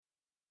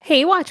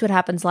Hey, Watch What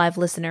Happens Live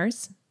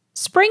listeners.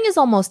 Spring is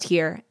almost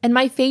here, and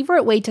my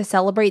favorite way to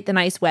celebrate the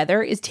nice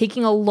weather is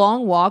taking a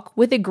long walk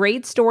with a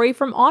great story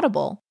from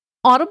Audible.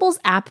 Audible's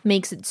app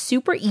makes it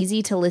super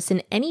easy to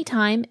listen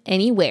anytime,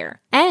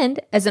 anywhere. And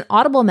as an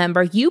Audible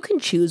member, you can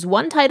choose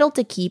one title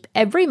to keep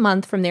every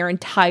month from their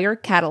entire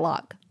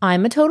catalog.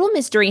 I'm a total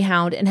mystery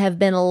hound and have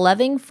been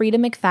loving Frida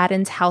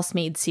McFadden's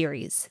Housemaid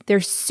series. They're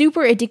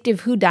super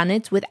addictive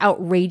whodunits with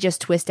outrageous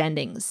twist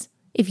endings.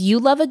 If you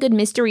love a good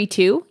mystery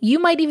too, you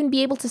might even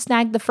be able to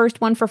snag the first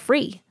one for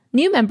free.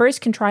 New members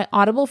can try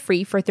Audible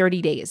free for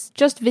 30 days.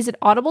 Just visit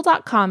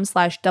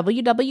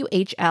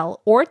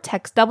audible.com/WWHL or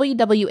text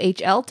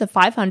WWHL to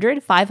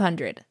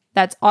 500-500.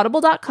 That's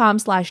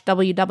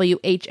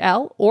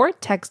audible.com/WWHL or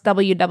text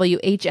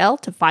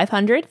WWHL to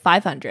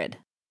 500-500.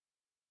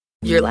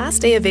 Your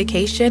last day of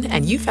vacation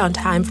and you found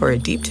time for a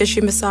deep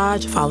tissue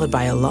massage followed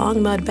by a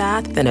long mud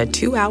bath, then a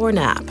 2-hour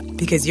nap.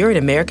 Because you're an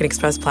American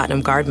Express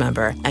Platinum Card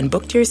member and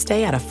booked your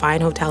stay at a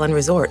fine hotel and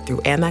resort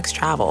through Amex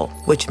Travel,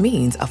 which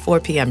means a 4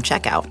 p.m.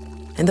 checkout.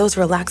 And those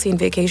relaxing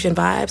vacation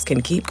vibes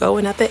can keep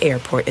going at the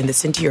airport in the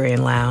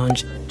Centurion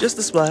Lounge. Just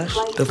a splash.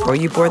 Before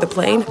you board the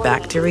plane,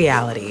 back to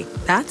reality.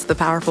 That's the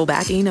powerful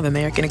backing of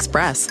American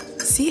Express.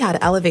 See how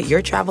to elevate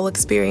your travel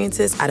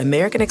experiences at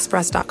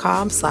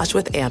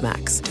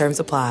americanexpress.com/withAmex. Terms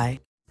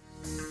apply.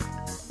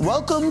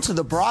 Welcome to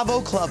the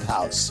Bravo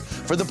Clubhouse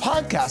for the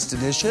podcast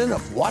edition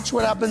of Watch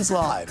What Happens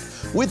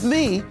Live with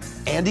me,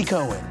 Andy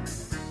Cohen.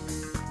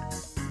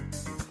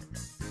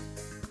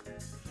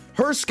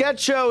 Her sketch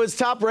show is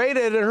top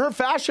rated and her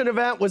fashion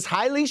event was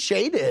highly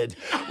shaded.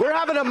 We're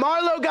having a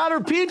Marlo Got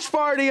Her Peach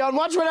party on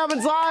Watch What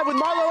Happens Live with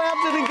Marlo,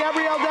 Hampton, and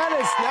Gabrielle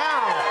Dennis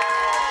now.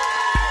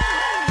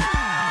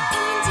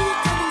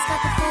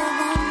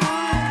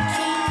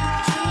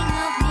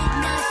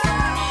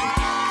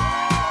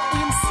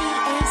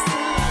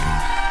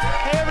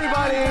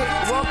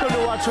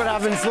 Watch What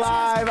Happens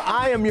Live.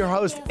 I am your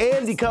host,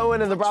 Andy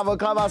Cohen, in the Bravo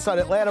Clubhouse on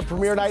Atlanta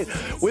premiere night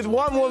with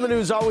one woman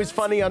who's always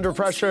funny under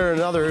pressure and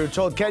another who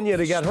told Kenya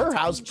to get her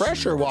house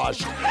pressure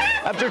washed.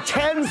 After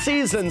 10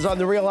 seasons on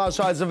The Real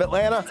Housewives of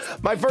Atlanta,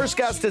 my first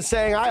guest is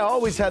saying, I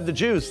always had the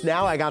juice,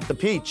 now I got the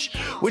peach,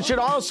 which should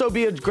also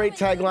be a great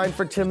tagline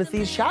for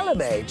Timothy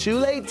Chalamet. Too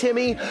late,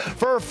 Timmy.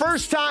 For her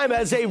first time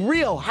as a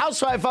Real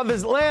Housewife of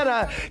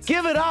Atlanta,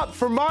 give it up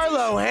for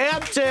Marlo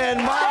Hampton.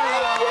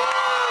 Marlo.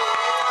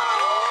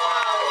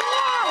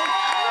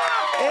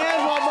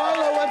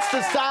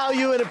 To style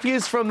you in a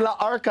piece from the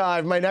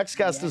archive. My next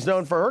guest is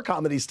known for her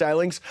comedy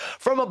stylings.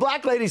 From a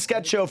Black Lady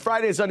sketch show,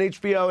 Fridays on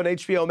HBO and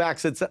HBO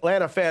Max, it's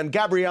Atlanta fan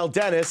Gabrielle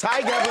Dennis.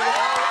 Hi, Gabrielle.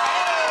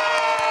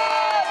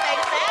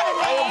 Thanks for having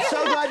me. I am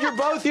so glad you're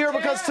both here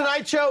because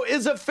tonight's show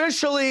is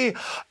officially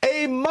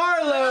a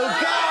Marlo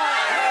Got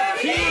Her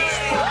Peach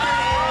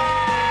party.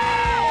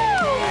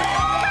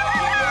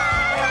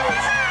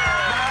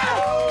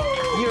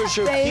 Here's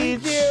your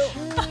peach. Thank you.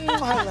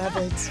 I love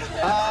it.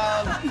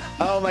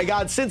 Oh my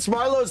God. Since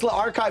Marlo's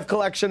archive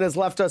collection has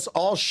left us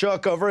all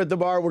shook over at the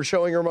bar, we're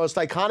showing her most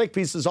iconic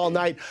pieces all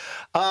night.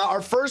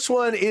 Our first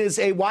one is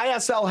a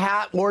YSL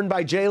hat worn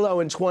by J-Lo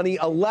in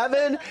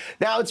 2011.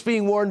 Now it's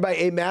being worn by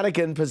a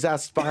mannequin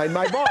possessed behind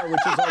my bar, which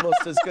is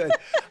almost as good.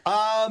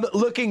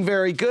 Looking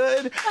very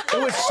good. It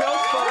was so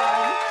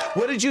fun.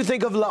 What did you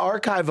think of the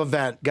archive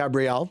event,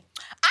 Gabrielle?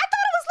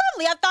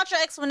 I thought your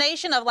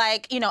explanation of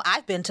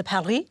I've been to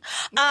Paris,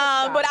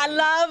 but I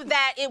love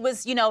that it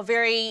was,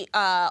 very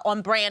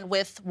on brand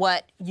with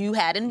what you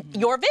had in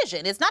your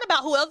vision. It's not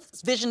about who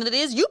else's vision it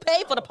is. You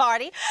paid for the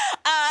party.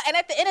 And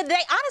at the end of the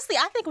day, honestly,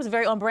 I think it was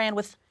very on brand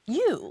with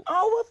you.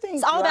 Oh, well, thank you.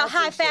 It's all about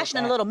high fashion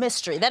and a little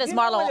mystery. That is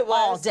Marlo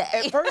all day.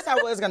 At first, I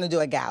was going to do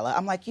a gala.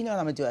 I'm like, I'm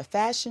going to do a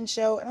fashion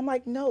show. And I'm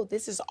like, no,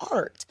 this is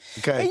art.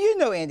 Okay. And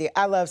Andy,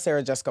 I love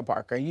Sarah Jessica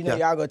Parker.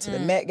 Y'all go to the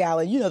Met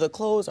Gala. The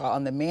clothes are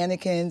on the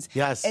mannequins.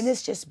 Yes. And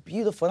it's just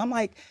beautiful. And I'm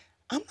like,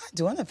 I'm not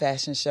doing a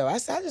fashion show. I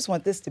said, I just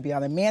want this to be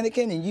on a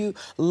mannequin and you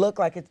look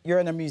like you're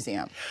in a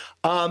museum.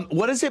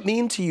 What does it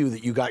mean to you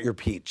that you got your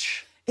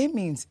peach? It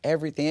means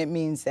everything. It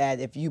means that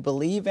if you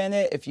believe in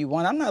it, if you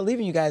want, I'm not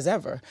leaving you guys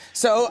ever.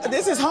 So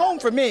this is home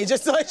for me,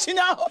 just to let you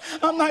know.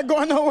 I'm not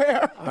going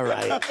nowhere. All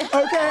right. Okay?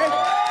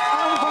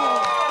 I'm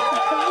home.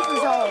 This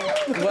is home.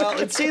 Well,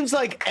 it seems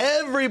like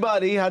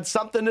everybody had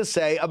something to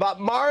say about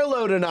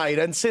Marlo tonight.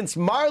 And since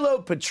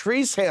Marlo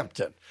Patrice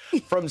Hampton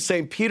from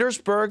St.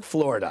 Petersburg,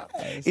 Florida,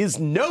 is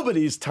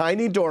nobody's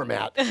tiny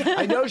doormat,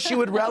 I know she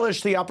would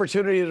relish the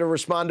opportunity to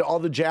respond to all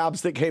the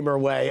jabs that came her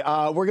way.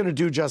 We're going to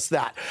do just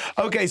that.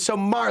 Okay, so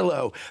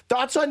Marlo,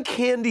 thoughts on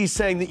Candy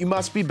saying that you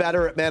must be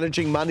better at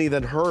managing money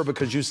than her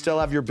because you still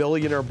have your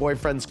billionaire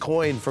boyfriend's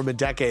coin from a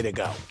decade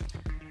ago?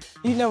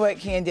 You know what,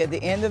 Candy? At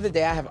the end of the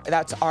day,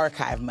 that's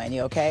archive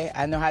money, okay?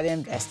 I know how to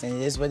invest in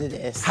it. It is what it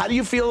is. How do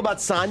you feel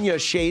about Sonia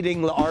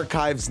shading the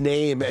archive's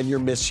name and your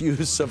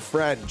misuse of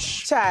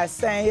French?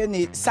 Sonia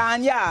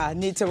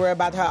need to worry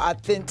about her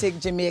authentic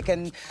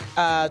Jamaican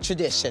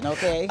tradition,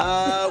 okay?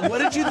 What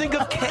did you think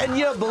of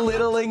Kenya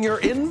belittling your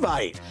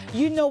invite?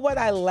 You know what?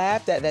 I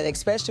laughed at that,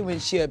 especially when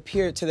she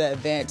appeared to the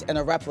event in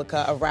a replica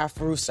of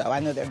Ralph Russo. I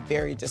know they're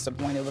very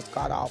disappointed. It was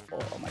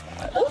god-awful. Oh, my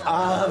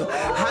God.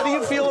 How do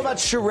you feel about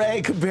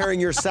Sheree comparing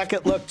your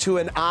second look to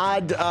an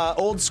odd,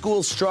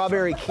 old-school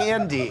strawberry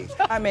candy?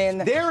 I mean...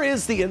 There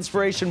is the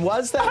inspiration.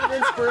 Was that an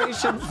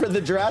inspiration for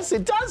the dress?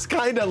 It does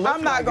kind of look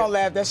I'm not like going to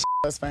laugh. That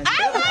was funny.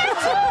 I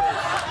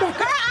laughed.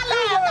 Girl,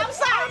 I laughed. I'm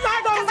sorry. I'm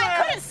not gonna Because I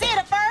laugh. couldn't see it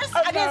at first.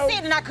 I didn't see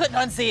it and I couldn't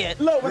unsee it.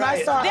 Look, when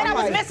I saw it, Then I I'm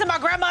was like, missing my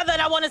grandmother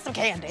and I wanted some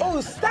candy.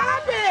 oh,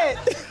 stop it!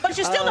 But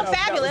you still look no,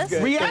 that was fabulous.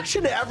 good.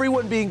 Reaction to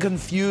everyone being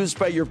confused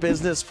by your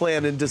business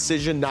plan and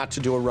decision not to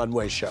do a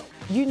runway show.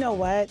 You know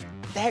what?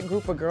 That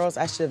group of girls,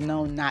 I should have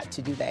known not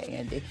to do that,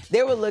 Andy.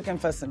 They were looking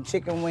for some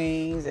chicken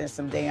wings and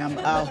some damn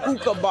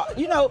hookah bar.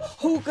 You know,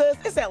 hookahs.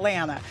 It's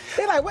Atlanta.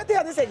 They're like, what the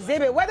hell is this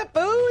exhibit? Where the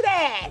food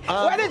at?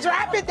 Where the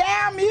drop it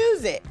down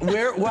music?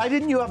 Why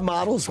didn't you have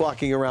models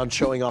walking around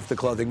showing off the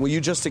clothing? Will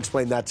you just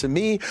explain that to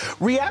me?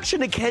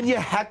 Reaction to Kenya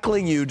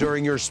heckling you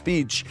during your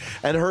speech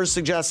and her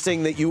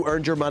suggesting that you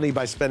earned your money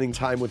by spending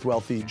time with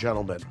wealthy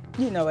gentlemen.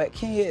 You know what?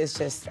 Kenya is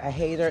just a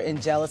hater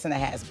and jealous and a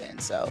has-been.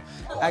 So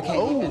I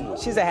can't even.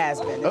 She's a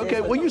has-been.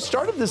 Okay, well, you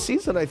started the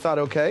season, I thought,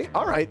 okay.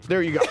 All right,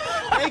 there you go.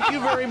 Thank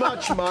you very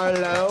much,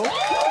 Marlo. I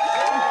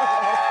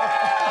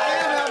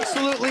have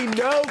absolutely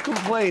no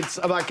complaints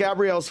about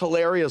Gabrielle's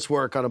hilarious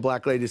work on a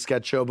Black Lady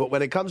sketch show, but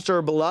when it comes to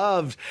her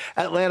beloved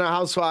Atlanta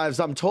Housewives,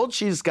 I'm told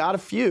she's got a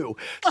few.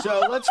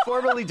 So let's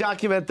formally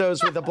document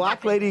those with a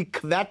Black Lady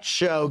Kvet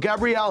show.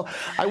 Gabrielle,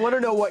 I want to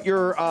know what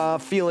you're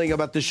feeling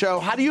about the show.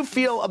 How do you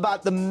feel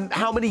about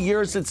how many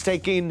years it's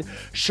taking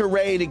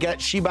Sheree to get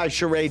She by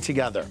Sheree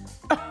together?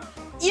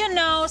 You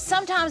know,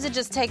 sometimes it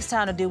just takes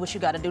time to do what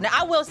you got to do. Now,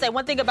 I will say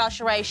one thing about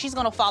Sheree, she's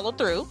going to follow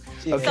through.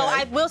 Okay. So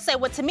I will say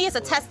what to me is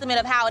a testament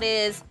of how it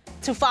is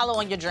to follow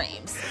on your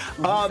dreams.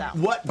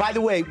 What, by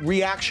the way,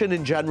 reaction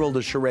in general to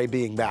Sheree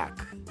being back?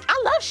 I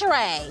love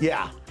Sheree.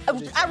 Yeah.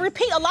 I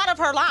repeat a lot of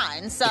her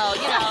lines, so,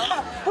 you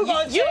know. Who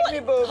gonna check me,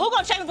 boo? Who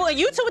gonna check me, boo? And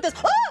you two with this,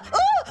 I was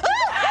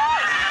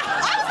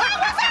like,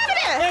 what's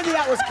happening? Andy,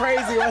 that was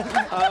crazy.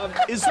 Wasn't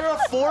it? Is there a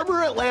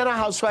former Atlanta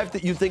housewife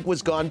that you think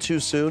was gone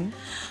too soon?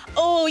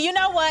 Oh, you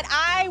know what?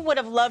 I would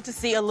have loved to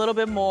see a little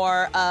bit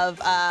more of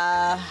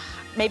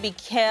maybe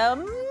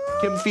Kim.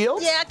 Kim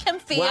Fields? Yeah, Kim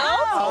Fields.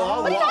 Wow.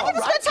 But you know, I get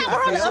to spend time with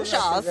her on the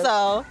Upshaw,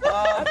 so.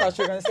 I thought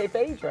you were going to say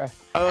Phaedra.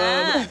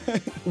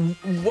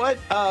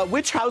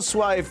 Which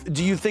housewife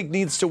do you think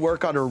needs to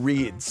work on her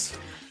reads?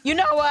 You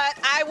know what?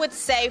 I would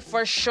say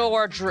for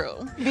sure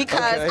Drew,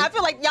 because Okay. I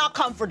feel like y'all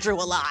come for Drew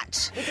a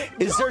lot.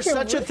 Is there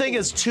such a thing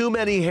as too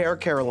many hair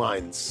care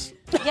lines?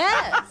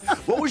 Yes.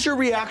 What was your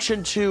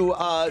reaction to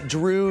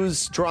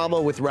Drew's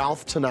drama with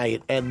Ralph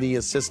tonight and the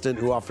assistant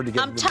who offered to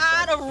get I'm him to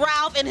tired of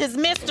Ralph and his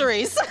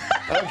mysteries.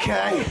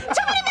 Okay.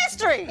 Too many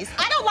mysteries.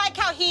 I don't like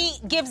how he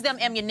gives them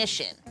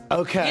ammunition.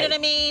 Okay. You know what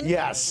I mean?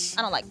 Yes.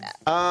 I don't like that.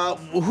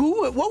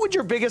 What would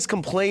your biggest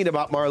complaint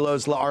about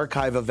Marlo's La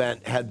Archive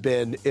event had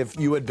been if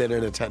you had been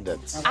in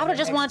attendance? I would have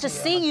just wanted to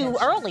see you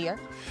earlier.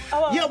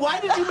 Yeah, why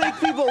did you make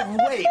people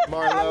wait,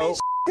 Marlo?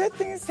 Good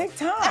things take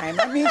time.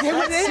 I mean, they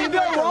didn't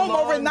build Rome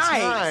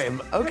overnight.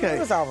 Okay. It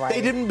was all right.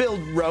 They didn't build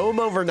Rome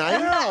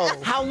overnight? No.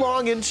 How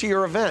long into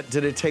your event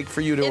did it take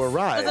for you to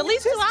arrive? It was at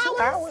least 2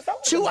 hours.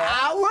 2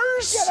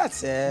 hours? Yeah,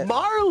 that's it.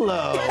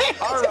 Marlo.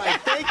 All right,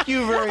 thank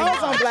you very I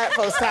was on much. Black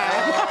Folks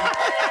Time.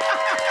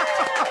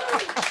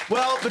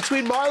 Well,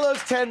 between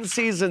Marlo's 10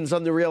 seasons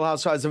on The Real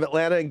Housewives of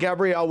Atlanta and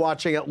Gabrielle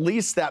watching at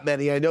least that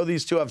many, I know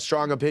these two have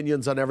strong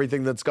opinions on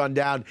everything that's gone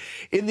down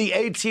in the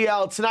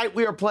ATL. Tonight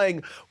we are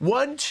playing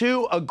 1,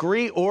 2,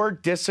 agree or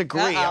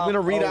disagree. I'm going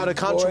to read out a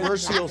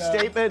controversial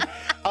statement.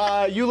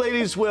 You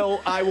ladies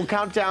I will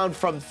count down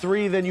from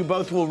 3, then you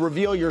both will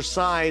reveal your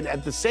sign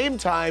at the same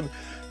time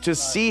to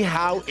see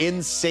how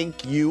in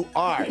sync you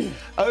are.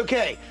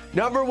 Okay,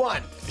 number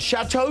 1,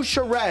 Chateau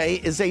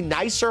Sheree is a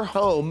nicer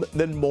home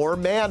than Moore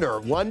Manor.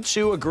 1,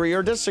 2, agree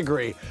or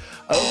disagree.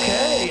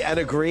 Okay, an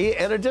agree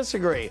and a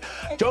disagree.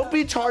 Don't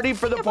Be Tardy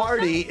for the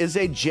Party is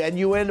a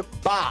genuine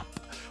bop.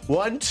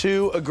 1,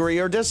 2, agree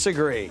or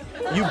disagree.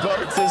 You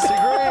both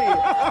disagree.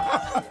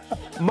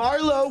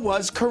 Marlo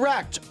was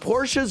correct.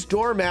 Portia's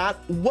doormat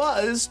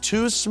was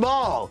too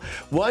small.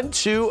 1,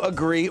 2,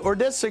 agree or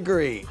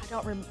disagree. I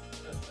don't remember.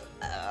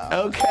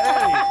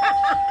 Okay.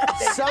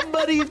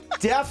 Somebody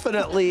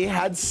definitely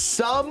had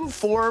some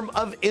form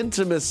of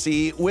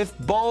intimacy with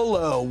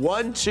Bolo.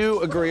 1, 2,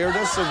 agree or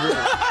disagree.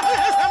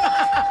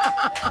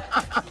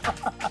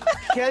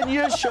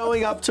 Kenya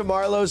showing up to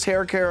Marlo's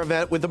hair care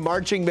event with a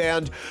marching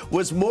band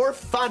was more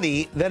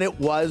funny than it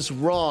was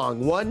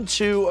wrong. 1,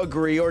 2,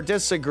 agree or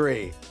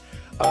disagree.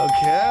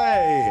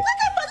 Okay.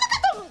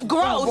 Look at the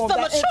growth, the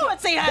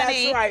maturity,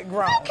 honey. That's right,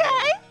 growth.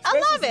 Okay. I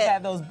love Especially it.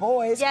 Have those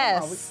boys.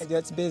 Yes. Come on,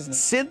 that's business.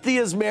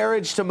 Cynthia's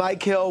marriage to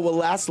Mike Hill will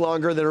last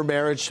longer than her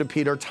marriage to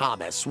Peter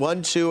Thomas.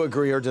 1, 2,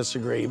 agree or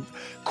disagree?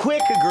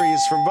 Quick agrees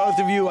from both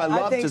of you. I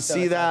love think to so.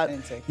 see It's that.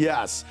 authentic.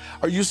 Yes.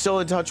 Are you still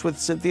in touch with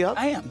Cynthia?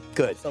 I am.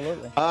 Good.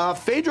 Absolutely.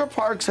 Phaedra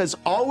Parks has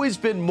always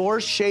been more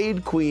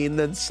shade queen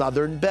than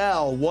Southern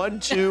Belle. 1,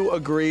 2,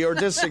 agree or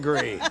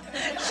disagree?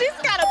 She's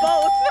got them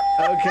both.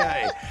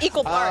 Okay.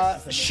 Equal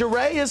parts.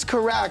 Sheree is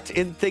correct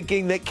in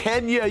thinking that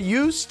Kenya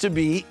used to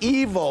be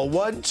evil.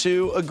 1,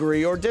 2,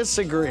 agree or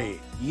disagree?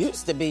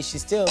 Used to be, she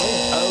still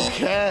is.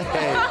 Okay.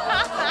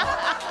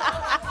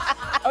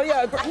 Oh,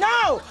 yeah, agree.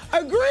 No,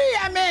 agree,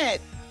 I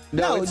meant.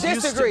 No, it's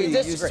used to disagree, be,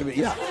 used to disagree.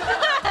 be, yeah.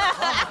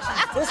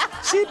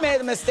 She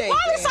made a mistake. I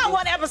only saw Andy.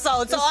 one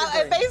episode, so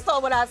based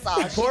on what I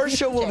saw.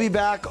 Portia will be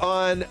back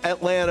on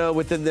Atlanta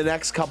within the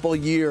next couple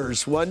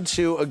years. 1,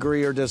 2,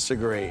 agree or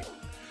disagree?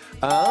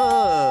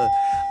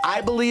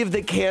 I believe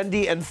that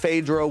Candy and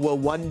Phaedra will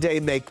one day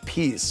make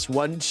peace.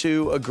 1,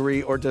 2,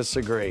 agree or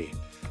disagree?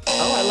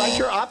 Oh, I like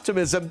your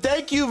optimism.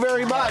 Thank you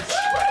very much.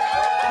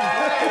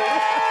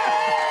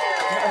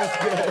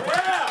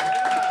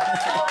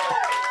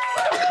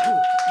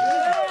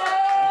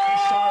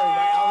 Sorry,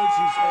 my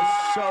allergies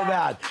are so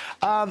bad.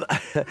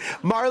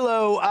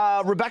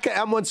 Marlo, Rebecca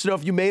M. wants to know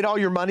if you made all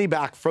your money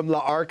back from the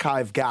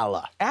Archive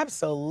Gala.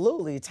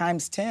 Absolutely,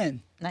 times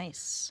 10.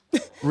 Nice.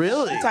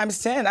 Really?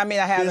 Times 10. I mean,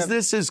 I had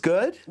Business is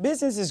good?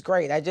 Business is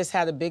great. I just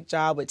had a big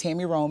job with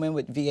Tammy Roman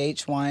with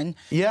VH1.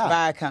 Yeah.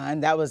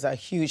 Viacom. That was a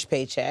huge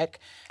paycheck.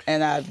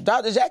 And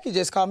Dr. Jackie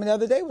just called me the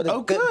other day with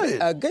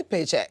a good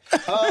paycheck.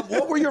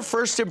 What were your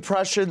first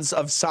impressions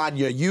of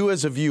Sonya, you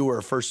as a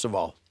viewer, first of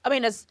all? I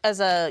mean, as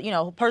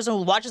a person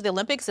who watches the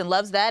Olympics and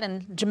loves that,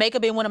 and Jamaica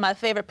being one of my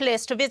favorite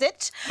places to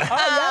visit.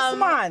 Yes,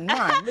 mine.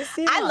 Let's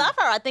see I mine. love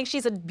her. I think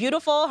she's a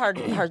beautiful. Her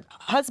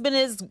husband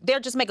is.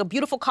 They're just make a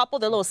beautiful couple.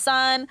 Their little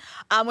son.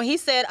 When he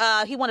said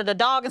he wanted a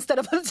dog instead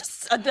of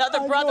just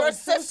another brother or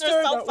sister,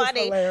 so that was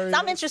funny. hilarious. So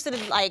I'm interested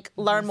in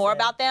learn more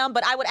about them.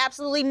 But I would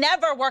absolutely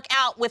never work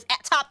out with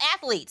top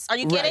athletes. Are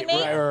you kidding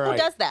me? Right. Who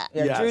does that?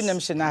 Yeah, Yes. Drew and them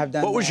should not have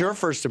done What was that. your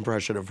first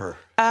impression of her?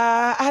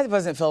 I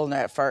wasn't feeling her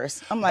at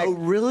first. I'm like, Oh,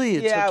 really?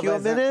 It yeah, took you I a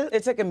wasn't. minute?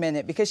 It took a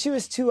minute because she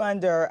was too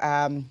under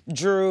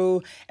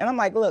Drew, and I'm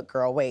like, look,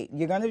 girl, wait,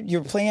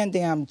 you're playing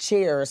damn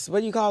chairs.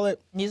 What do you call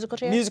it? Musical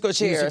chairs? Musical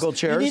chairs. Musical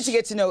chairs? You need to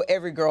get to know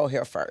every girl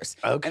here first.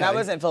 Okay. And I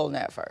wasn't feeling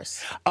that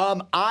first.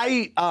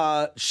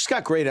 She's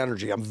got great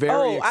energy. I'm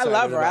very I excited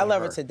love her. I about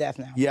love her to death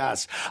now.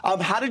 Yes.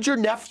 How did your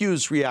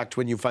nephews react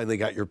when you finally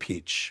got your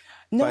peach?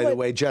 No, By the but-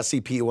 way, Jesse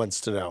P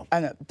wants to know.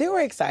 I know. They were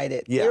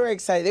excited. Yeah. They were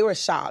excited. They were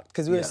shocked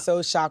because we were Yeah.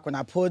 so shocked when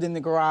I pulled in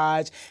the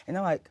garage, and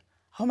they're like,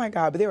 oh my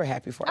God, but they were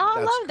happy for me. Oh, I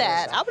That's love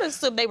that. I would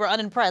assume they were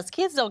unimpressed.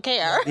 Kids don't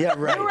care. Yeah,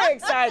 They were right.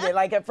 excited.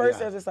 Like at first,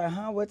 Yeah. I was just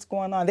like, what's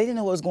going on? They didn't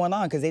know what was going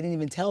on because they didn't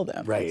even tell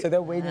them. Right. So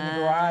they're waiting in the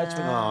garage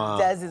with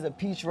dozens of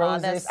peach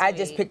roses. that's I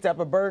just sweet. picked up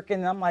a Birkin,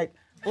 and I'm like,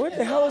 what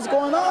the hell is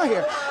going on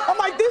here? I'm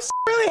like, this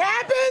really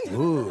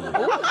happened?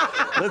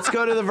 Let's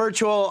go to the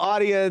virtual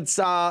audience.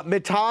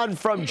 Matan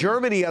from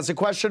Germany has a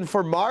question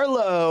for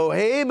Marlo.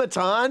 Hey,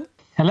 Matan.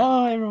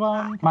 Hello,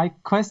 everyone. My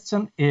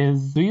question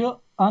is, do you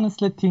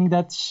honestly think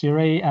that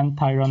Sheree and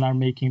Tyrone are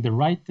making the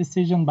right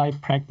decision by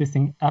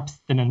practicing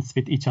abstinence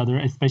with each other,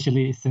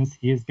 especially since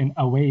he has been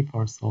away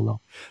for so long?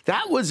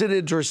 That was an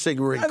interesting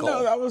I wrinkle.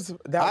 know, I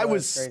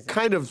was crazy.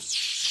 kind of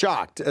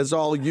shocked, as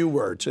all you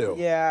were, too.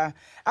 Yeah,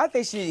 I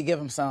think she need to give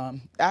him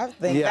some. I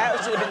think Yeah.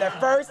 that should have been the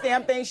first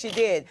damn thing she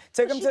did.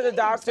 Took him to the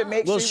doctor,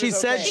 make Well, sure she he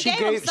was said okay. she gave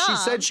him gave. She some.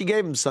 said she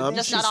gave him some.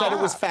 Just She not said all.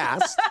 it was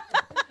fast.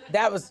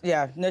 That was,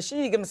 yeah. No, she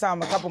need to give him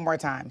some a couple more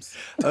times.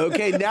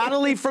 Okay,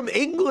 Natalie from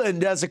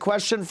England has a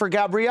question for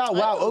Gabrielle.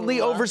 Wow, only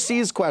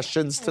overseas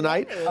questions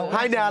tonight.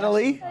 Hi,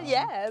 Natalie.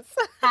 Yes.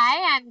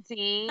 Hi,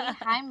 Andy.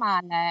 Hi,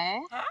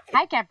 Marlo.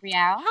 Hi,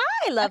 Gabrielle.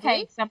 Hi, lovely.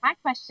 Okay, so my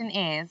question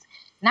is,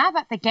 now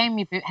that the game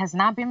reboot has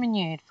now been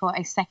renewed for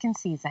a second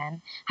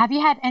season, have you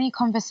had any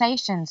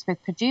conversations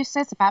with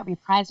producers about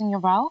reprising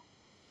your role?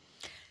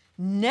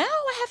 No,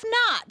 I have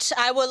not.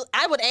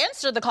 I would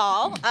answer the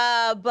call,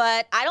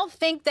 but I don't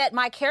think that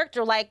my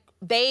character,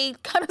 they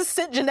kind of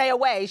sent Janae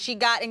away. She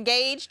got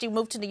engaged, she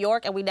moved to New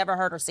York, and we never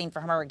heard or seen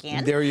from her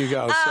again. There you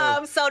go.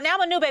 So now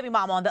I'm a new baby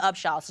mama on the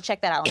Upshaw, so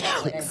check that out on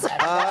Netflix.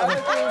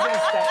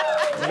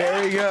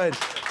 Very good.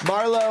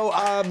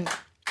 Marlo,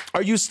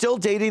 are you still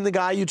dating the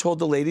guy you told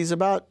the ladies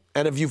about?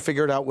 And have you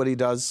figured out what he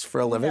does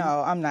for a living?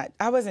 No, I'm not.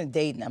 I wasn't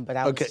dating him, but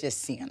I Okay. was just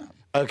seeing him.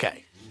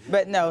 Okay.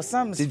 But no,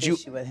 something's Did you-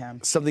 fishy with him.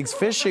 Something's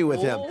fishy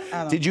with him.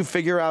 Did you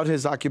figure out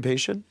his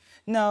occupation?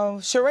 No,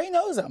 Sheree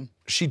knows him.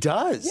 She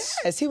does.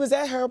 Yes, he was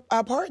at her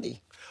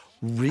party.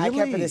 Really? I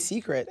kept it a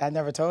secret. I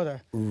never told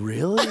her.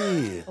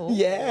 Really?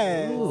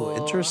 Yeah. Ooh,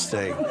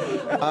 interesting. we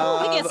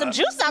get some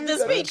juice out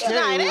this beach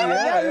tonight, eh?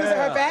 Yeah, he was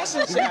at her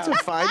fashion We need show. to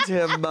find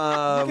him. You We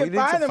can need to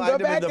find him. Go find him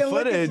in back the and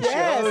look at- footage.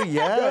 yes. Oh,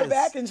 yes. Go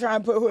back and try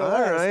and put who it All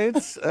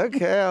was. right.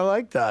 Okay, I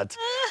like that.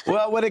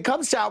 Well, when it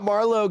comes to how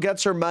Marlo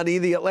gets her money,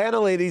 the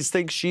Atlanta ladies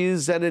think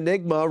she's an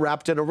enigma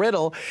wrapped in a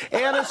riddle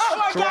and a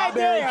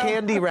strawberry damn.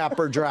 candy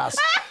wrapper dress.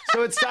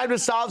 So it's time to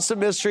solve some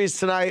mysteries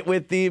tonight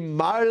with the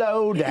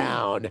Marlo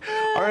Down.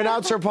 Our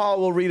announcer,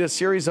 Paul, will read a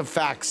series of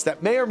facts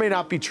that may or may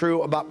not be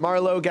true about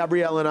Marlo.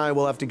 Gabrielle and I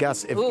will have to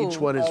guess if each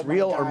one is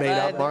real or made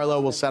up.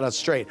 Marlo will set us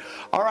straight.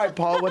 All right,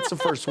 Paul, what's the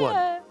first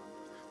one?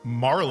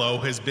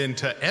 Marlo has been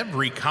to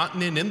every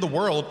continent in the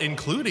world,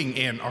 including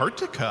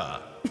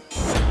Antarctica.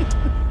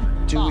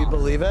 Do we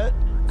believe it?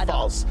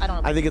 False. I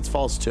don't know. I think it's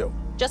false, too.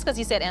 Just because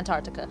you said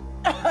Antarctica.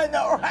 I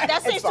know, right?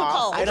 That seems too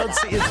cold. I don't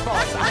see, it's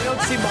false. I don't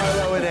see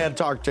Marlo in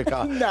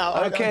Antarctica. No.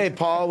 Okay,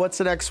 Paul, what's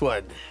the next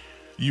one?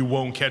 You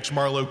won't catch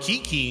Marlo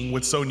kikiing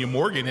with Sonia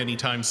Morgan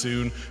anytime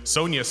soon.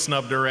 Sonia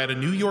snubbed her at a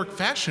New York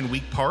Fashion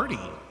Week party.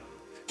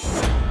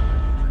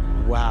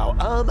 Wow.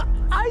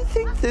 I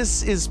think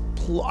this is,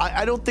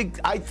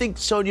 I think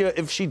Sonia,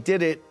 if she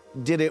did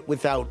it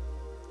without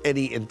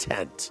any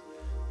intent.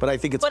 But I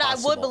think it's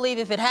possible. I would believe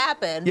if it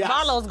happened, Yes.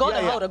 Marlo's going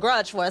to hold a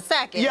grudge for a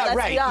second. Yeah, Let's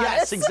right. be honest.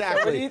 Yes,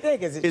 exactly. What do you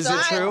think? Is it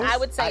true? I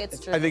would say it's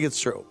true. I think it's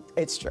true.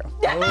 It's true.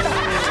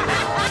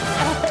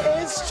 Oh.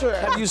 It's true.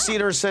 Have you seen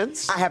her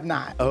since? I have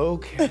not.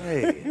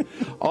 Okay.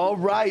 All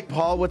right,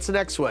 Paul, what's the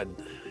next one?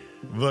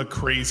 The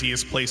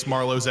craziest place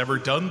Marlo's ever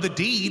done the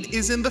deed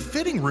is in the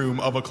fitting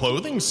room of a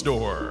clothing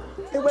store.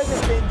 It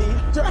wasn't Fendi.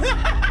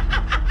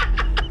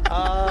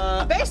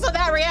 Based on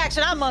that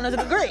reaction, I'm going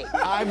to agree.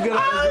 I'm going to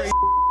agree.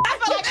 I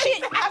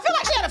feel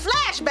like she had a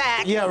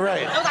flashback. Yeah,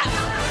 right. I was like,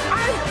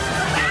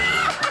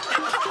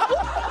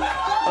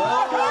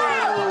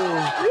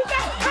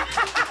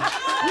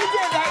 You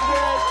did that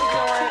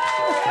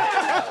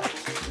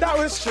good. That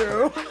was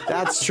true.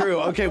 That's true.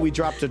 Okay, we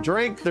dropped a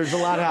drink. There's a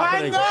lot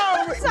happening.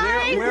 I know.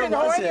 Sorry. Where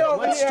was it?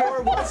 What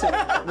store was it?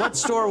 What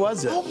store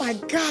was it? Oh my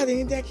God,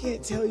 Andy, I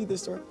can't tell you the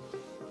story.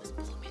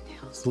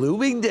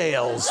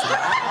 Bloomingdale's. All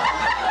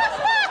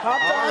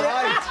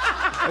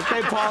right.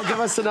 Okay, Paul, give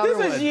us another This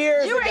one. was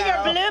years you were ago. in your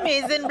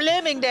bloomies in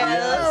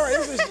Bloomingdale's. Oh,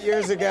 this was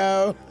years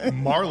ago.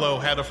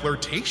 Marlo had a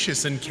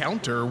flirtatious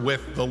encounter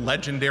with the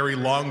legendary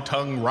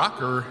long-tongue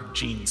rocker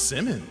Gene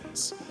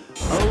Simmons.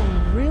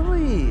 Oh,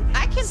 really?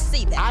 I can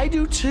see that. I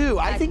do too.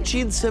 I think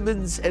Gene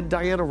Simmons and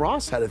Diana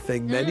Ross had a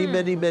thing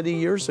many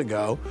years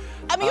ago.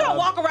 I mean, you don't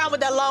walk around with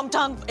that long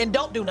tongue and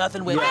don't do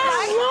nothing with it.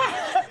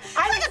 Right?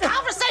 I think a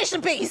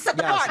conversation piece at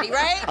the party,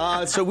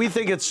 right? So we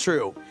think it's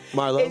true,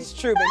 Marlo. It's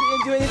true, but he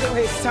didn't do anything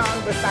with his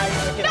tongue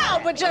besides looking at No,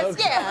 it. but just,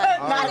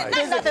 not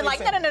nothing like,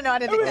 no, I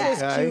didn't It think was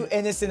that. just cute,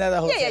 innocent at the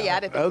hotel. Yeah, I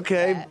didn't think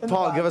Okay, that.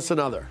 Paul, give us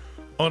another.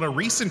 On a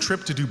recent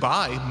trip to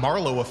Dubai,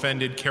 Marlo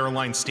offended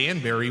Caroline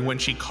Stanberry when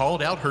she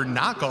called out her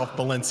knockoff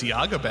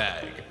Balenciaga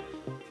bag.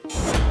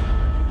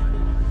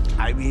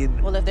 I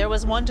mean, Well, if there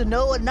was one to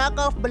know a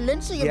knockoff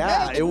Balenciaga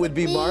yeah, bag, it would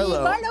be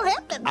Marlo. Marlo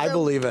Hampton. I So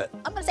believe it.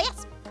 I'm going to say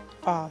yes.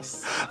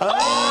 False. Oh!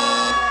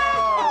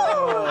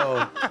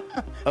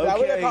 I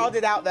would have Okay. called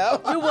it out,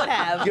 though. You would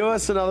have. Give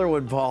us another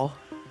one, Paul.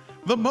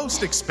 The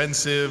most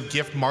expensive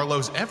gift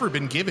Marlo's ever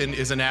been given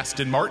is an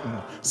Aston Martin,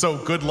 so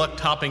good luck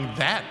topping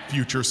that,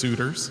 future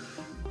suitors.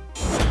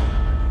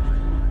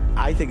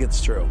 I think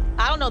it's true.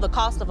 I don't know the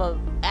cost of a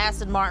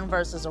Aston Martin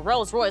versus a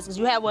Rolls Royce because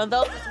you had one of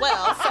those as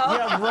well. So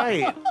Yeah,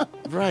 right.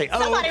 Right.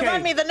 Oh, somebody okay.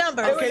 run me the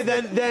numbers. Okay,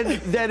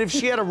 then if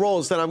she had a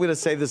Rolls, then I'm going to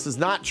say this is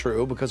not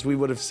true because we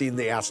would have seen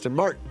the Aston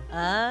Martin.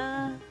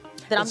 Then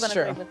I'm It's going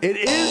to agree true. with It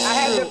is I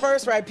had true. the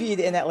first repeat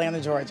in Atlanta,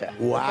 Georgia.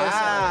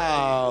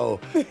 Wow.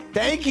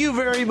 Thank you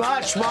very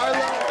much,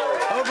 Marlo.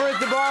 Over at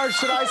the bar,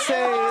 should I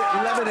say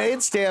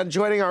lemonade stand,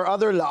 joining our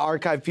other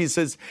archive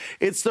pieces,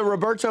 it's the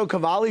Roberto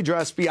Cavalli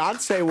dress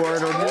Beyonce wore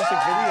in her music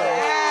video.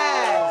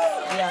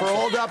 Yes. For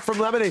Hold Up from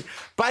Lemonade.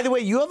 By the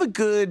way, you have a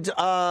good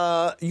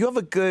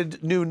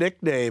new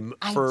nickname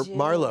for do.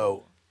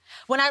 Marlo.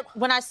 When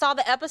I saw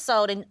the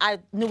episode and I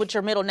knew what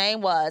your middle name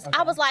was,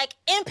 I was like,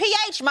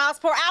 MPH, miles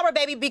per hour,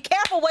 baby. Be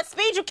careful what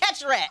speed you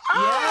catch her at.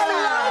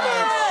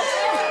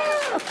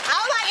 I was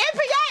like,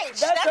 MPH.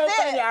 That's so it.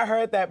 funny. I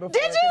heard that before.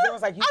 Did 'cause you? It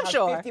was like, you I'm talk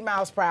sure. 50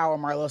 miles per hour,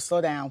 Marlo.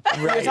 Slow down.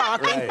 Right, You're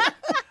talking. right.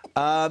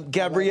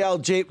 Gabrielle,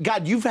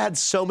 God, you've had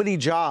so many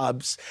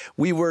jobs.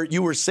 You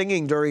were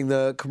singing during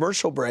the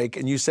commercial break,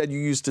 and you said you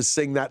used to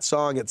sing that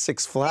song at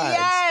Six Flags.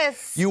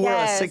 Yes, You were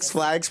a yes. Six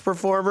Flags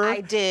performer.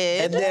 I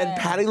did. And then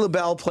Patti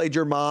LaBelle played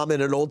your mom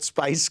in an Old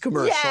Spice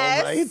commercial,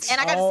 Yes. right?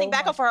 And I got to sing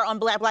backup for her on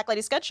Black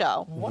Lady Sketch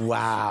Show.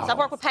 Wow. So I've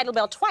worked with Patti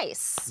LaBelle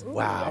twice.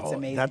 Wow. That's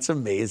amazing. That's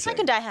amazing. I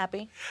can die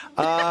happy.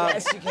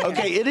 Yes, you can.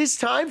 Okay, it is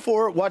time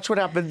for Watch What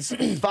Happens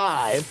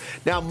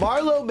 5. Now,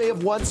 Marlo may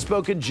have once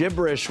spoken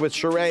gibberish with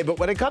Sheree, but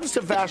when it comes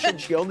to fashion,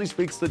 she only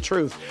speaks the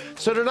truth.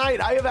 So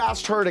tonight, I have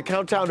asked her to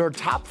count down her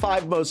top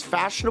 5 most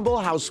fashionable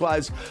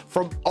housewives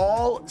from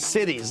all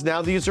cities.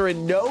 Now, these are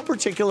in no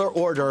particular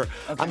order.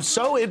 Okay. I'm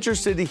so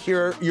interested to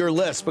hear your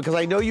list because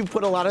I know you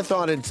put a lot of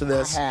thought into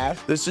this. I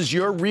have. This is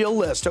your real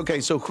list. Okay,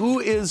 so who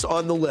is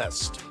on the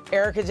list?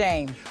 Erica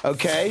Jane.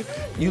 Okay.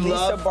 You Lisa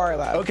love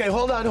Barlow. Okay,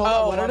 hold on.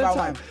 One at a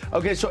time.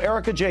 Okay, so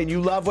Erica Jane,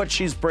 you love what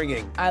she's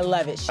bringing. I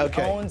love it. She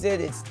Okay. owns it.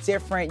 It's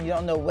different. You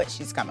don't know what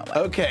she's coming with.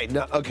 Okay,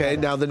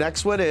 now the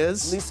next one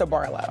is Lisa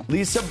Barlow.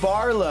 Lisa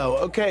Barlow.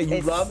 Okay, you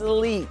It's love.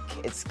 sleek.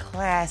 It's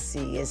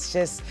classy. It's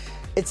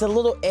a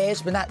little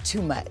edge, but not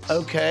too much.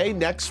 Okay,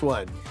 next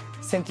one.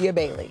 Cynthia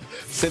Bailey.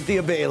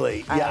 Cynthia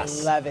Bailey,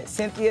 yes. I love it.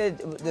 Cynthia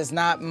does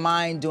not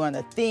mind doing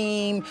a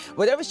theme.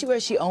 Whatever she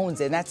wears, she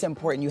owns it, and that's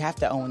important. You have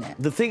to own it.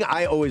 The thing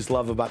I always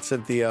love about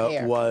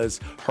Cynthia was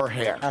her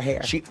hair. Her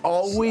hair. She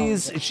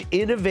always,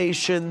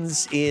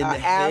 innovations in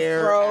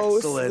hair. Afro,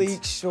 Excellence.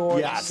 sleek, short.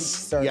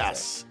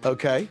 Yes.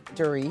 Okay.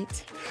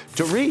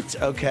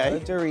 Dorit,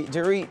 okay.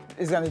 Dorit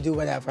is going to do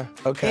whatever.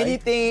 Okay.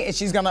 Anything, and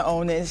she's going to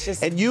own it. It's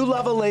just. And you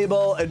love a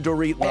label, and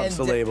Dorit loves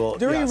the label.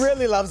 Dorit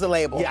really loves the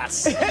label.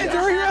 Yes. Dorit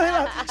really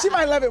loves. She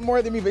might love it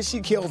more than me, but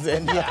she kills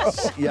it.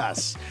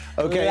 Yes.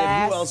 Okay,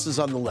 and who else is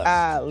on the list?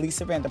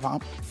 Lisa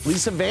Vanderpump.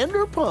 Lisa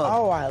Vanderpump.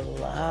 Oh, I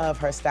love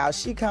her style.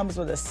 She comes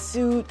with a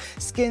suit,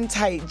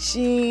 skin-tight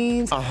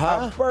jeans,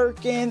 a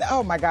Birkin.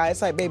 Oh, my God.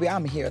 It's like, baby,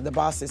 I'm here. The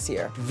boss is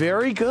here.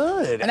 Very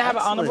good. And I have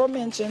an honorable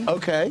mention.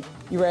 Okay.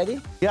 You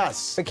ready?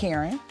 Yes. For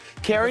Karen.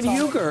 Karen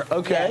Huger.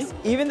 Okay. Yes.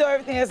 Even though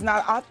everything is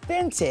not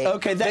authentic.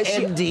 Okay, the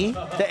ND.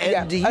 The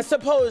ND.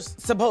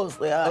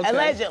 Supposedly.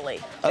 Allegedly.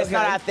 It's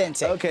not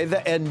authentic. Okay,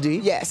 the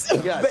ND. Yes.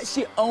 But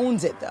she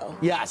owns it, though.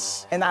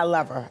 Yes. And I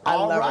love her. I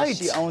love her.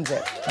 She owns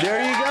it.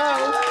 There you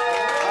go.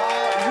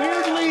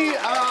 Weirdly,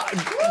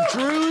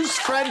 Drew's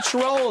French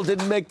roll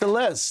didn't make the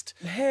list.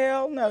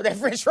 Hell no, that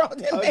French roll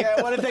didn't make the list.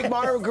 I want to thank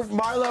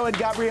Marlo and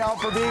Gabrielle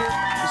for being here.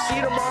 We'll see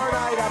you tomorrow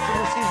night after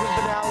the season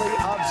finale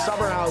of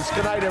Summer House.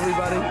 Good night,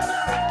 everybody.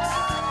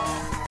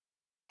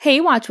 Hey,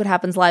 Watch What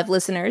Happens Live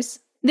listeners.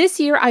 This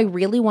year, I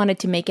really wanted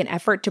to make an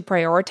effort to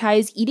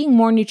prioritize eating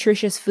more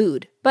nutritious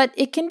food, but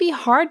it can be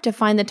hard to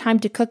find the time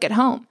to cook at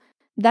home.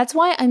 That's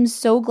why I'm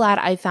so glad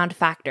I found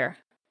Factor.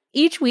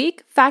 Each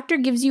week, Factor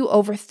gives you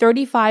over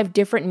 35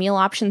 different meal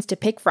options to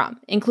pick from,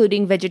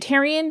 including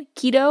vegetarian,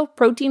 keto,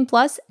 protein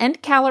plus,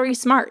 and calorie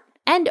smart,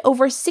 and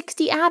over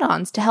 60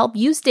 add-ons to help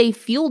you stay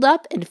fueled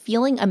up and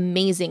feeling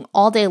amazing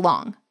all day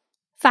long.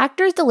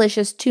 Factor's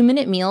delicious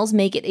 2-minute meals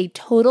make it a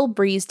total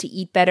breeze to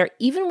eat better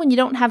even when you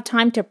don't have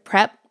time to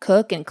prep,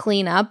 cook, and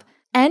clean up.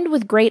 And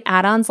with great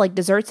add-ons like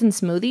desserts and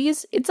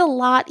smoothies, it's a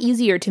lot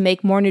easier to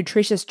make more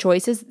nutritious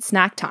choices at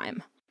snack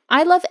time.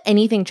 I love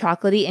anything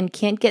chocolatey and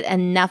can't get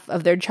enough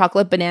of their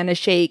chocolate banana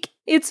shake.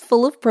 It's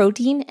full of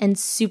protein and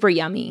super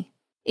yummy.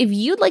 If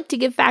you'd like to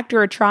give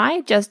Factor a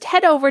try, just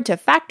head over to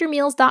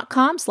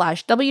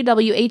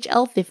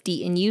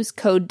factormeals.com/WWHL50 and use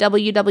code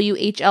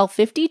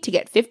WWHL50 to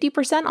get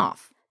 50%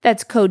 off.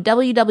 That's code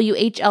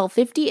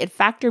WWHL50 at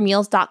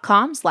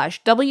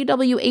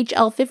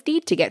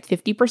factormeals.com/WWHL50 to get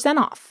 50%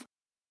 off.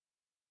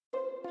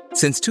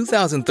 Since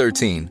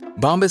 2013,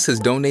 Bombas has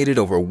donated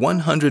over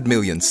 100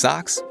 million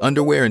socks,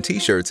 underwear, and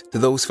T-shirts to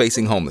those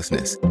facing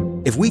homelessness.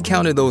 If we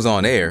counted those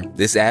on air,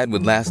 this ad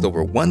would last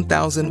over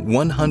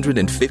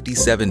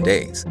 1,157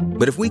 days.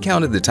 But if we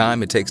counted the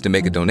time it takes to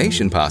make a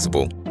donation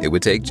possible, it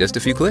would take just a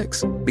few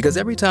clicks. Because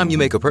every time you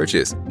make a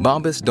purchase,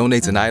 Bombas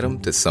donates an item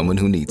to someone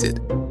who needs it.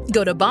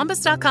 Go to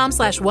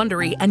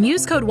bombas.com/Wondery and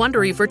use code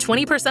Wondery for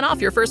 20%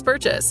 off your first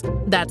purchase.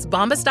 That's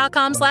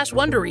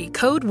bombas.com/Wondery,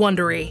 code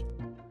Wondery.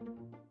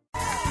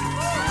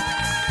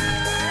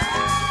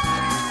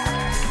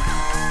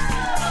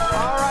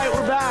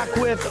 Back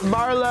with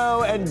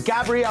Marlo and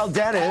Gabrielle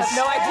Dennis. I have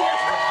no idea.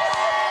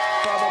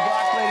 From a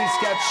Black Lady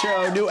Sketch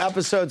Show. New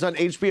episodes on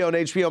HBO and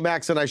HBO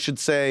Max, and I should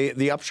say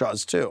the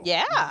Upshaws too.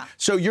 Yeah.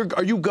 So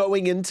are you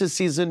going into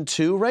season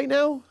 2 right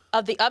now?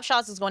 The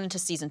Upshaws is going into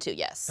season 2,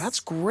 yes. That's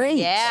great.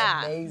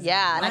 Yeah. Amazing.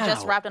 Yeah. And Wow. I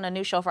just wrapped on a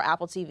new show for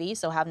Apple TV,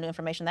 so have new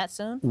information that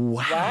soon.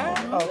 Wow.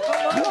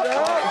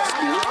 Oh,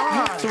 You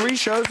have 3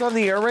 shows on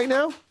the air right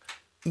now?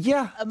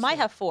 Yeah. I might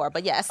have 4,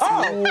 but yes.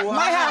 wow.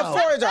 Might have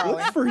 4, darling.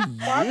 Good for you.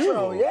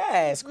 Quattro,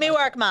 yes. Me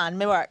work, man.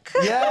 Me work.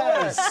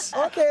 Yes.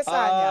 Okay,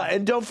 Sonia.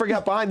 And don't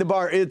forget, Behind the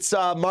Bar, it's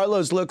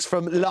Marlo's looks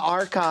from the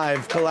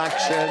Archive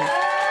collection.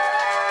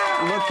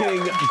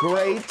 Looking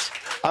great.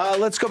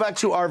 Let's go back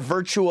to our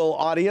virtual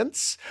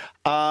audience.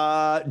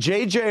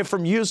 JJ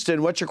from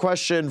Houston, what's your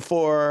question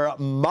for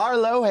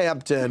Marlo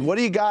Hampton? What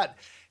do you got?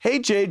 Hey,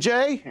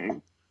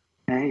 JJ.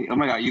 Hey. Oh,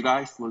 my God. You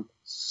guys look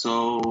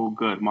so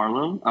good,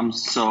 Marlo. I'm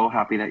so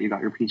happy that you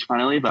got your peach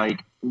finally.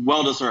 Like,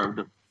 well deserved.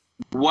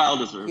 Well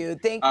deserved.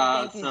 Thank you,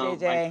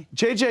 JJ.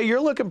 JJ,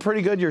 you're looking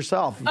pretty good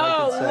yourself.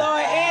 Oh,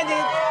 Lord, Andy.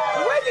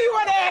 What do you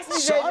want to ask me, JJ?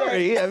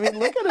 Sorry. I mean,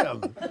 look at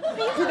him.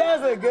 He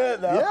does look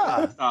good, though.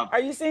 Yeah.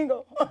 Are you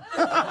single?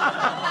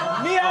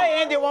 Me or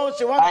Andy wants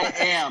you. I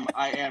am.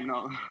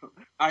 No.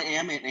 I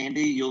am, and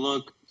Andy, you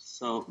look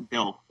so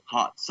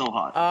hot. So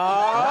hot.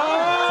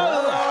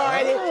 Oh,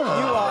 Lord.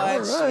 You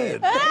are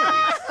shit.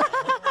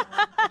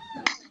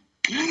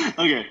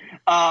 Okay.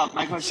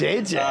 My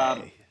question.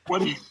 JJ.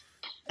 What do you...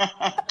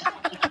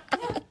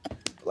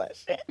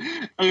 Bless it.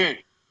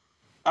 Okay.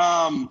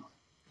 I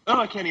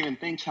can't even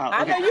think, child.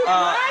 I know you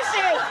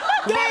blushing.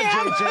 Come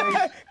on,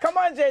 JJ. Come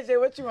on, JJ.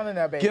 What you want to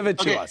know, baby? Give it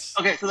to us.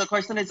 Okay, so the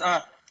question is,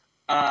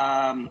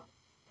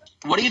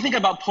 what do you think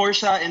about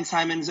Portia and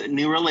Simon's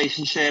new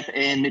relationship,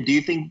 and do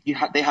you think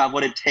they have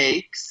what it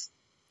takes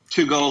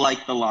to go,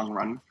 like, the long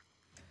run?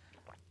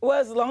 Well,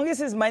 as long as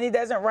his money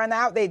doesn't run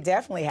out, they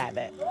definitely have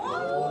it.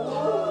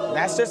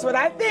 That's just what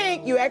I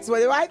think. You ask, what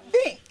do I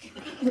think?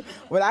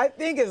 What I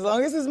think, as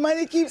long as his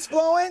money keeps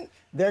flowing,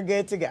 They're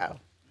good to go.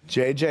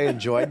 JJ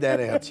enjoyed that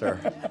answer.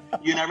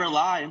 You never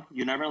lie.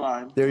 You never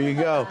lie. There you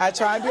go. I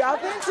try and be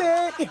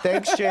authentic.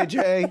 Thanks,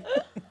 JJ.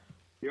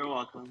 You're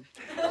welcome.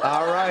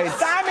 All right.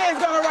 Simon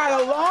is going to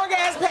write a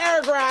long-ass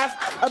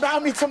paragraph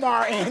about me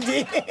tomorrow,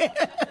 Andy.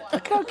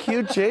 Look how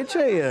cute JJ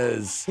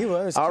is. He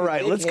was. All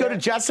right, let's go to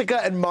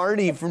Jessica and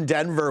Marnie from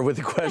Denver with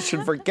a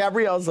question for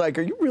Gabrielle's like,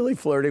 are you really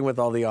flirting with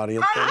all the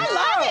audience? I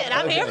love it.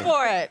 I'm here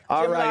for it.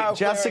 All right,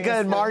 Jessica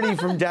and Marnie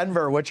from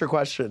Denver, what's your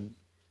question?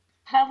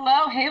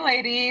 Hello. Hey,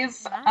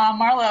 ladies.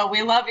 Marlo,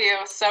 we love you.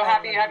 So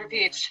happy you have your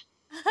peach.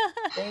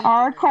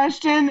 Our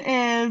question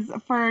is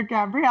for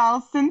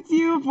Gabrielle. Since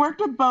you've worked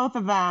with both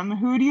of them,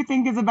 who do you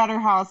think is a better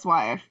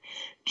housewife?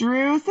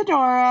 Drew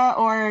Sidora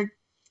or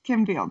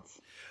Kim Fields?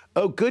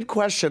 Oh, good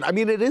question. I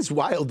mean, it is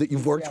wild that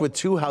you've worked with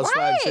two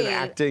housewives in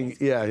acting.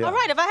 Yeah. All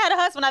right, if I had a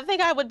husband, I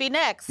think I would be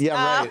next. Yeah,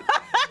 right.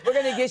 We're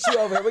going to get you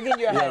over here. We're getting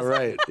you a husband.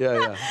 Right.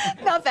 Yeah.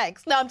 No,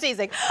 thanks. No, I'm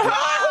teasing.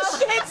 Oh,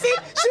 shit. See,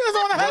 she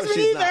doesn't want a husband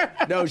either.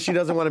 No, she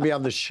doesn't want to be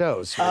on the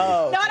show. Sweetie.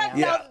 Oh. No, I don't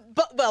know.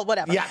 But, well,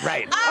 whatever. Yeah,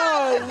 right.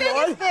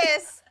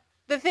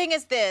 The thing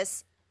is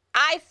this.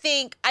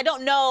 I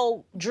don't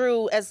know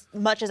Drew as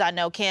much as I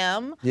know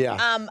Kim. Yeah.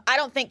 I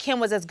don't think Kim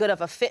was as good of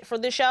a fit for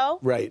the show.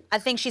 Right. I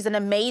think she's an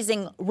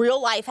amazing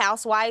real life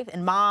housewife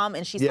and mom,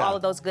 and she's all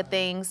of those good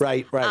things.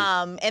 Right.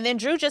 And then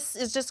Drew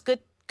is just good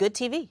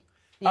TV.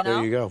 You know?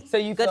 There you go. So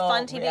you good feel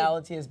fun TV.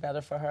 reality is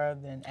better for her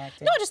than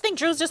acting? No, I just think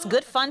Drew's just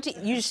good fun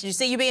TV. You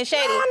see you being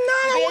shady. No, I'm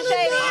not. You being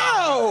shady.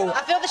 Know.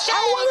 I feel the shade.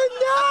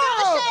 I I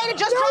feel the shade. It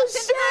just dropped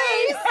 10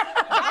 degrees.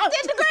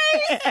 10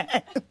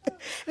 degrees.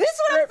 This is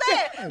what I'm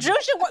saying. Drew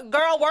should,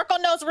 work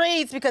on those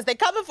reads because they're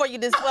coming for you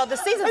the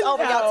season's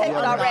over. Y'all take it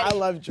already. I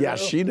love Drew. Yeah,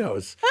 she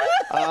knows.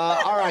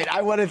 All right,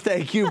 I want to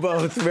thank you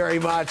both very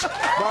much.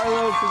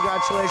 Marlo,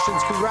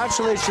 congratulations.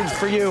 Congratulations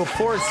for you.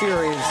 4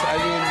 series. I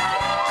mean,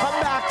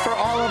 come back for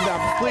all of them,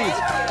 please.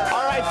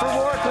 All right, for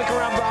more, click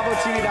around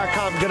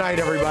BravoTV.com. Good night,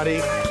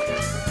 everybody.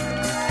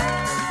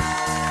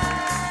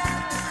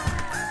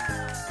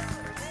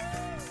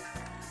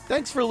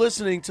 Thanks for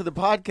listening to the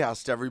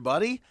podcast,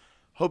 everybody.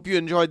 Hope you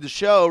enjoyed the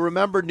show.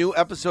 Remember, new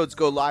episodes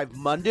go live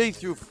Monday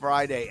through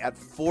Friday at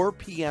 4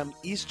 p.m.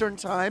 Eastern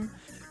Time.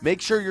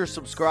 Make sure you're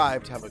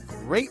subscribed. Have a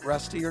great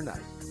rest of your night.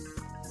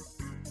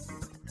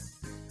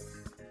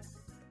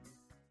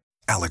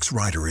 Alex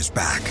Rider is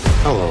back.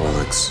 Hello,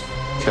 Alex.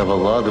 You have a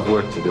lot of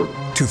work to do.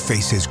 To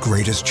face his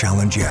greatest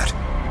challenge yet.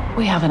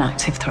 We have an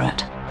active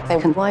threat. They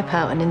can wipe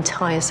out an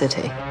entire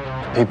city.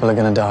 People are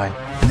going to die.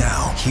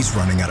 Now he's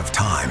running out of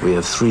time. We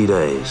have 3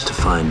 days to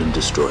find and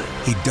destroy it.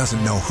 He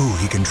doesn't know who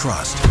he can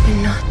trust.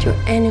 We're not your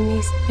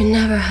enemies. We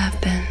never have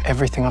been.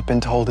 Everything I've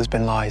been told has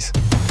been lies.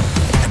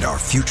 And our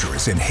future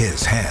is in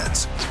his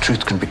hands. The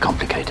truth can be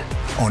complicated.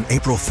 On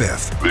April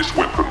 5th, this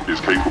weapon is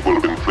capable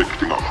of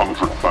inflicting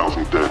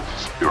 100,000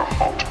 deaths in a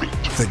heartbeat.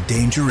 The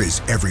danger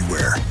is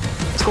everywhere.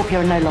 Scorpio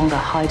are no longer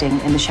hiding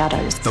in the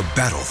shadows. The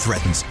battle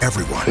threatens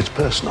everyone. It's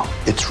personal.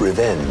 It's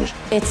revenge.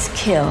 It's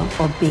kill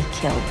or be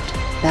killed.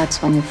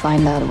 That's when you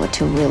find out what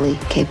you're really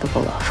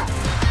capable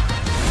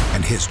of.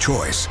 And his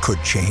choice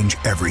could change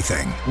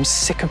everything. I'm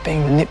sick of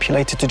being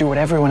manipulated to do what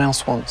everyone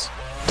else wants.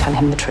 Tell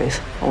him the truth,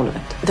 all of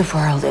it. The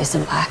world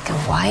isn't black and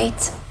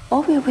white.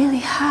 All we really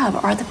have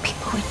are the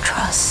people we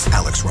trust.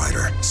 Alex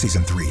Rider,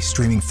 Season 3,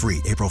 streaming free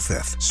April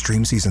 5th.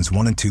 Stream Seasons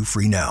 1 and 2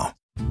 free now.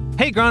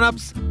 Hey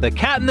grown-ups, The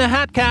Cat in the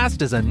Hat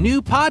Cast is a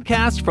new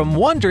podcast from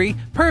Wondery,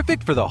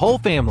 perfect for the whole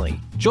family.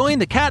 Join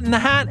the Cat in the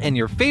Hat and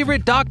your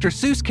favorite Dr.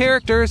 Seuss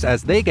characters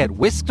as they get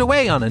whisked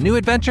away on a new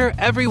adventure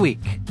every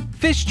week.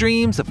 Fish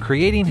dreams of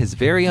creating his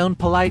very own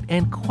polite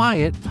and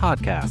quiet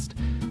podcast.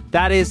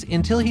 That is,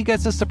 until he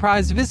gets a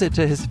surprise visit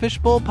to his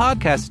Fishbowl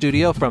podcast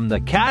studio from the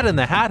Cat in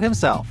the Hat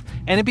himself,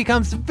 and it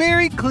becomes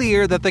very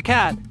clear that the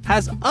cat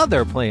has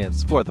other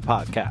plans for the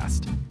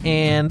podcast.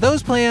 And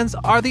those plans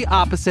are the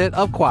opposite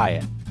of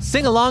quiet.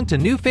 Sing along to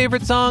new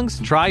favorite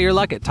songs, try your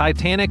luck at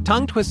Titanic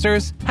tongue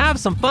twisters, have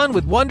some fun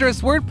with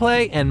wondrous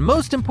wordplay, and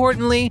most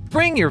importantly,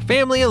 bring your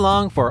family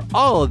along for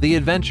all of the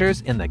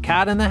adventures in the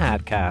Cat in the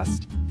Hat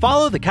Cast.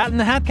 Follow the Cat in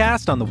the Hat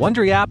Cast on the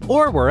Wondery app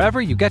or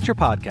wherever you get your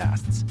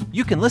podcasts.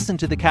 You can listen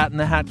to the Cat in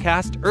the Hat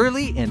Cast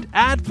early and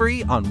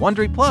ad-free on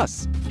Wondery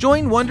Plus.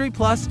 Join Wondery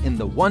Plus in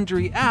the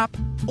Wondery app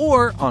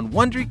or on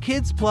Wondery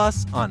Kids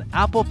Plus on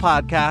Apple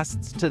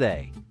Podcasts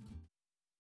today.